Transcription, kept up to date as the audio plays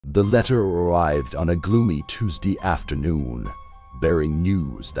The letter arrived on a gloomy Tuesday afternoon, bearing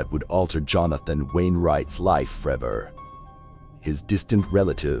news that would alter Jonathan Wainwright's life forever. His distant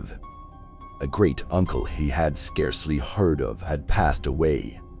relative, a great uncle he had scarcely heard of, had passed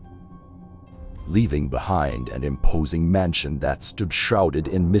away, leaving behind an imposing mansion that stood shrouded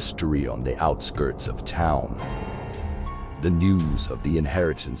in mystery on the outskirts of town. The news of the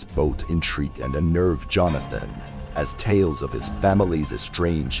inheritance both intrigued and unnerved Jonathan, as tales of his family's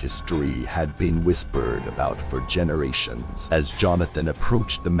estranged history had been whispered about for generations. As Jonathan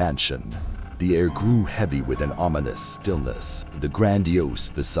approached the mansion, the air grew heavy with an ominous stillness. The grandiose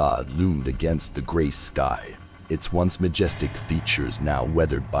facade loomed against the gray sky, its once majestic features now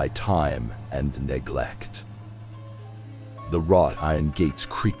weathered by time and neglect. The wrought iron gates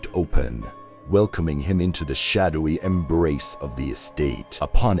creaked open, welcoming him into the shadowy embrace of the estate.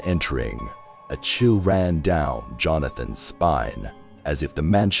 Upon entering, a chill ran down Jonathan's spine, as if the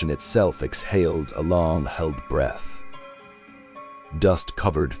mansion itself exhaled a long-held breath.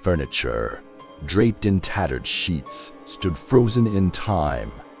 Dust-covered furniture, draped in tattered sheets, stood frozen in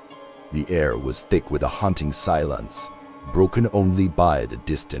time. The air was thick with a haunting silence, broken only by the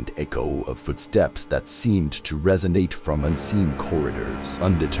distant echo of footsteps that seemed to resonate from unseen corridors.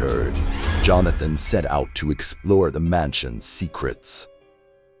 Undeterred, Jonathan set out to explore the mansion's secrets.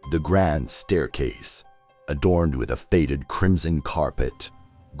 The grand staircase, adorned with a faded crimson carpet,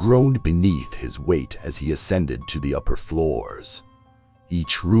 groaned beneath his weight as he ascended to the upper floors.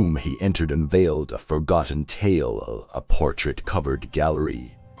 Each room he entered unveiled a forgotten tale, a portrait-covered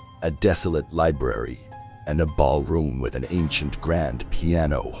gallery, a desolate library, and a ballroom with an ancient grand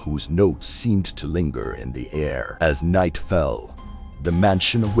piano whose notes seemed to linger in the air. As night fell, the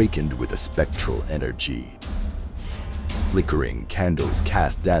mansion awakened with a spectral energy. Flickering candles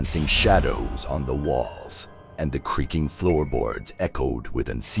cast dancing shadows on the walls, and the creaking floorboards echoed with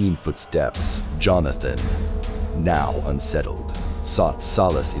unseen footsteps. Jonathan, now unsettled, sought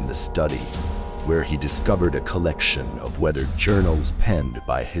solace in the study, where he discovered a collection of weathered journals penned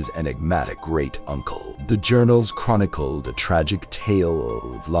by his enigmatic great-uncle. The journals chronicled a tragic tale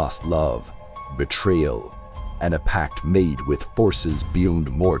of lost love, betrayal, and a pact made with forces beyond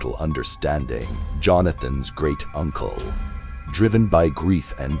mortal understanding. Jonathan's great-uncle, driven by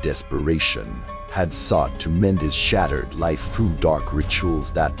grief and desperation, had sought to mend his shattered life through dark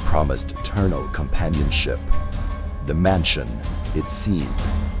rituals that promised eternal companionship. The mansion, it seemed,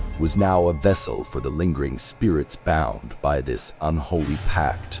 was now a vessel for the lingering spirits bound by this unholy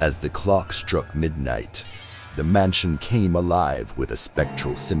pact. As the clock struck midnight, the mansion came alive with a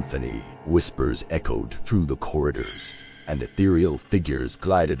spectral symphony. Whispers echoed through the corridors, and ethereal figures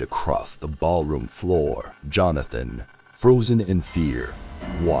glided across the ballroom floor. Jonathan, frozen in fear,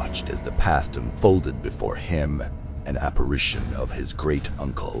 watched as the past unfolded before him, an apparition of his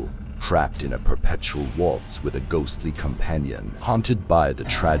great-uncle, trapped in a perpetual waltz with a ghostly companion. Haunted by the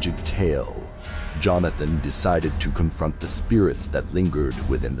tragic tale, Jonathan decided to confront the spirits that lingered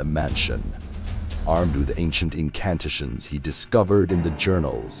within the mansion. Armed with ancient incantations he discovered in the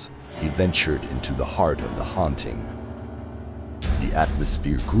journals, he ventured into the heart of the haunting. The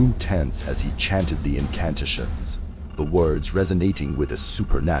atmosphere grew tense as he chanted the incantations, the words resonating with a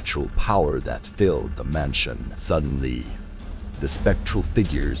supernatural power that filled the mansion. Suddenly, the spectral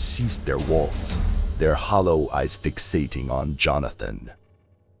figures ceased their waltz, their hollow eyes fixating on Jonathan.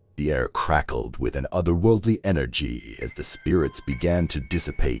 The air crackled with an otherworldly energy as the spirits began to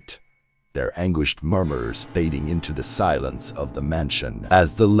dissipate, their anguished murmurs fading into the silence of the mansion.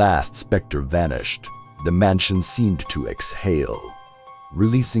 As the last specter vanished, the mansion seemed to exhale,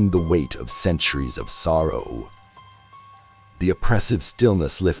 releasing the weight of centuries of sorrow. The oppressive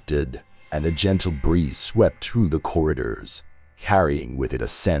stillness lifted, and a gentle breeze swept through the corridors, carrying with it a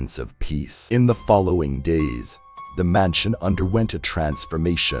sense of peace. In the following days, the mansion underwent a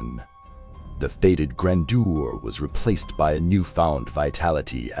transformation. The faded grandeur was replaced by a newfound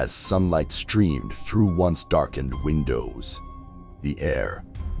vitality as sunlight streamed through once darkened windows. The air,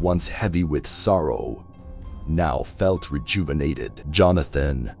 once heavy with sorrow, now felt rejuvenated.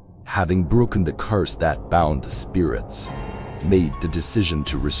 Jonathan, having broken the curse that bound the spirits, made the decision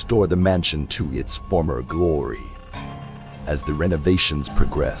to restore the mansion to its former glory. As the renovations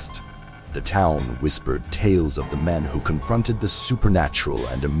progressed, the town whispered tales of the men who confronted the supernatural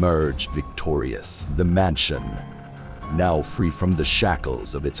and emerged victorious. The mansion, now free from the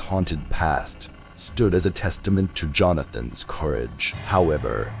shackles of its haunted past, stood as a testament to Jonathan's courage.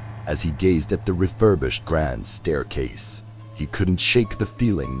 However, as he gazed at the refurbished grand staircase, he couldn't shake the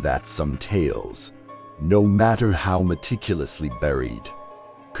feeling that some tales, no matter how meticulously buried,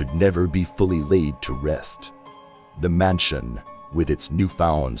 could never be fully laid to rest. The mansion, with its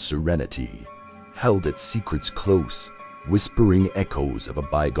newfound serenity, held its secrets close, whispering echoes of a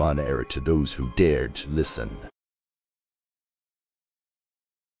bygone era to those who dared to listen.